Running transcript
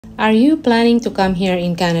Are you planning to come here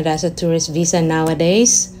in Canada as a tourist visa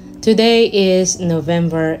nowadays? Today is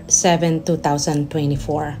November 7,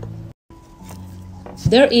 2024.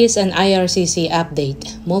 There is an IRCC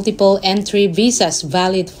update. Multiple entry visas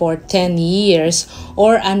valid for 10 years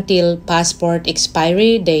or until passport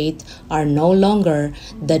expiry date are no longer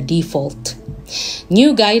the default.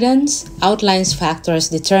 New guidance outlines factors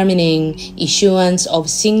determining issuance of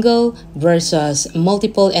single versus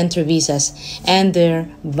multiple entry visas and their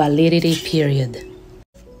validity period.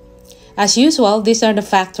 As usual, these are the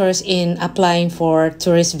factors in applying for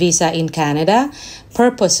tourist visa in Canada: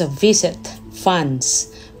 purpose of visit, funds,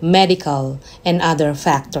 medical, and other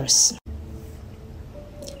factors.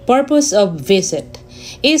 Purpose of visit.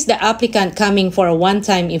 Is the applicant coming for a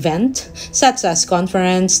one-time event, such as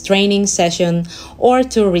conference, training session, or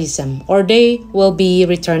tourism, or they will be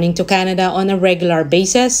returning to Canada on a regular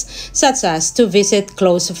basis, such as to visit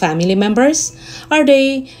close family members? Are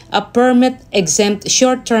they a permit-exempt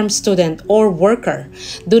short-term student or worker?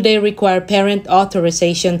 Do they require parent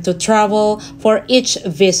authorization to travel for each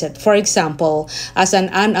visit, for example, as an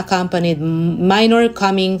unaccompanied minor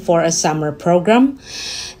coming for a summer program?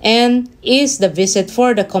 And is the visit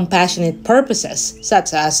for the compassionate purposes,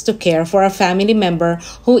 such as to care for a family member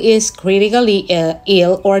who is critically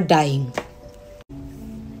ill or dying?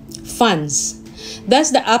 Funds.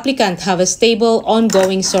 Does the applicant have a stable,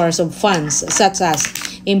 ongoing source of funds, such as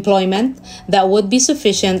employment, that would be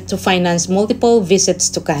sufficient to finance multiple visits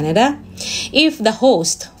to Canada? If the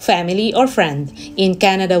host, family, or friend in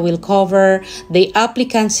Canada will cover the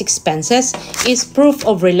applicant's expenses, is proof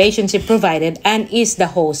of relationship provided, and is the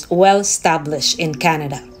host well established in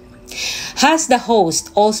Canada? Has the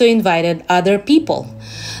host also invited other people?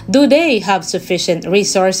 Do they have sufficient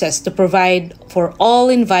resources to provide for all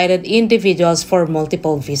invited individuals for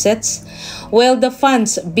multiple visits? Will the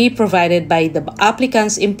funds be provided by the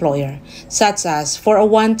applicant's employer, such as for a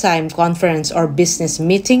one-time conference or business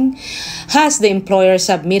meeting? Has the employer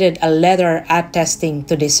submitted a letter attesting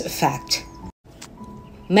to this fact?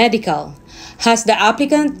 Medical. Has the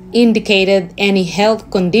applicant indicated any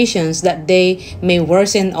health conditions that they may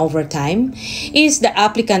worsen over time? Is the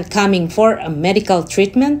applicant coming for a medical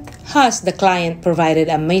treatment? Has the client provided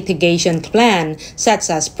a mitigation plan,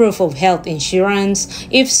 such as proof of health insurance?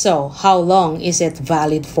 If so, how long is it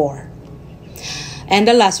valid for? And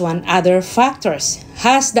the last one, other factors.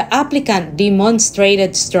 Has the applicant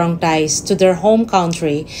demonstrated strong ties to their home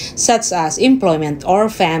country, such as employment or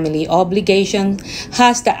family obligation?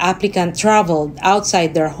 Has the applicant traveled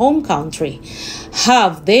outside their home country?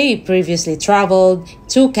 Have they previously traveled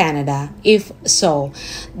to Canada? If so,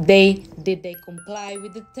 did they comply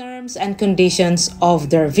with the terms and conditions of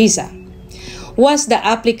their visa? Was the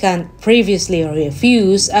applicant previously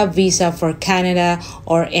refused a visa for Canada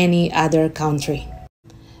or any other country?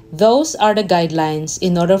 Those are the guidelines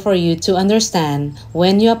in order for you to understand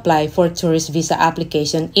when you apply for tourist visa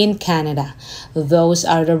application in Canada. Those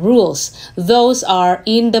are the rules. Those are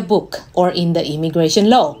in the book or in the immigration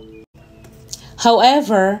law.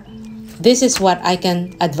 However, this is what I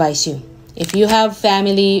can advise you. If you have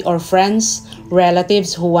family or friends,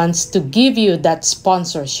 relatives who wants to give you that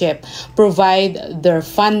sponsorship, provide their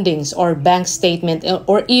fundings or bank statement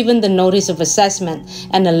or even the notice of assessment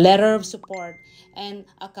and a letter of support, and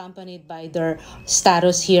accompanied by their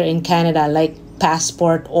status here in Canada, like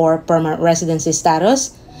passport or permanent residency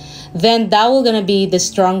status, then that will gonna be the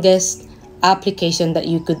strongest application that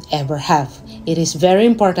you could ever have. It is very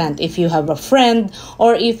important if you have a friend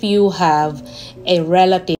or if you have a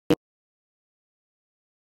relative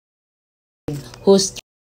who's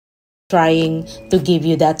trying to give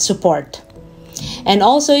you that support. And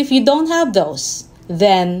also, if you don't have those,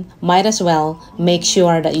 then might as well make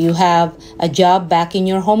sure that you have a job back in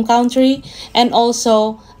your home country and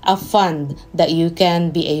also a fund that you can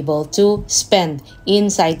be able to spend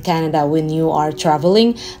inside Canada when you are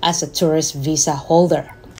traveling as a tourist visa holder.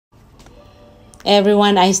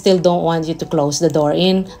 Everyone, I still don't want you to close the door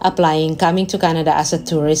in coming to Canada as a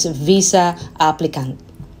tourist visa applicant.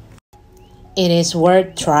 It is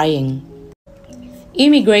worth trying.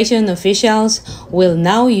 Immigration officials will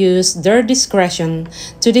now use their discretion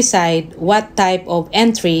to decide what type of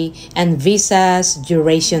entry and visa's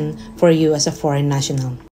duration for you as a foreign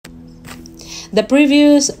national. The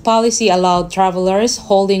previous policy allowed travelers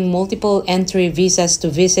holding multiple entry visas to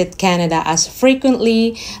visit Canada as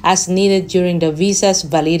frequently as needed during the visa's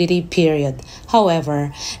validity period.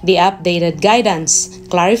 However, the updated guidance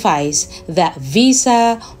clarifies that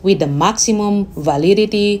visa with the maximum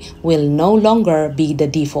validity will no longer be the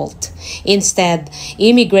default. Instead,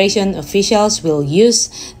 immigration officials will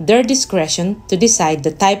use their discretion to decide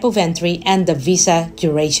the type of entry and the visa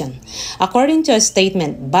duration. According to a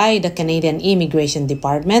statement by the Canadian Immigration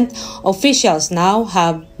Department, officials now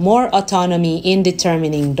have more autonomy in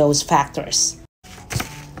determining those factors.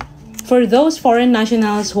 For those foreign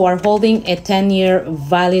nationals who are holding a 10-year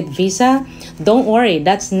valid visa, don't worry,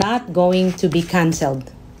 that's not going to be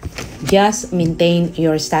canceled. Just maintain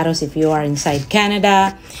your status if you are inside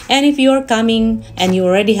Canada. And if you're coming and you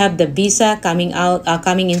already have the visa coming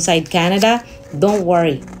inside Canada, don't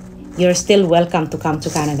worry. You're still welcome to come to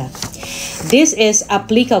Canada. This is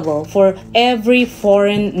applicable for every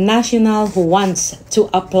foreign national who wants to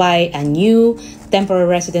apply a new temporary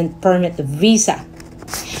resident permit visa.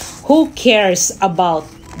 Who cares about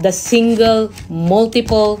the single,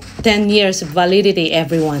 multiple 10 years validity,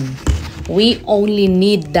 everyone? We only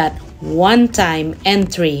need that one-time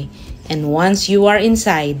entry, and once you are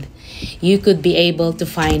inside, you could be able to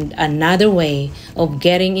find another way of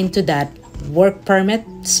getting into that work permit,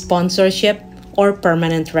 sponsorship, or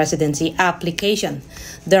permanent residency application.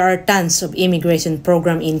 There are tons of immigration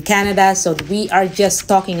program in Canada, so we are just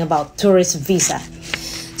talking about tourist visa.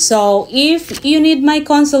 So if you need my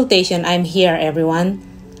consultation, I'm here, everyone.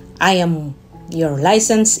 I am your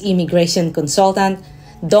licensed immigration consultant.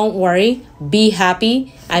 Don't worry, be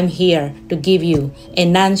happy. I'm here to give you a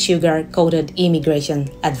non-sugar coated immigration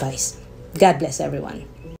advice. God bless everyone.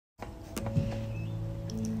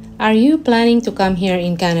 Are you planning to come here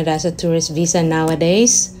in Canada as a tourist visa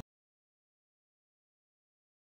nowadays?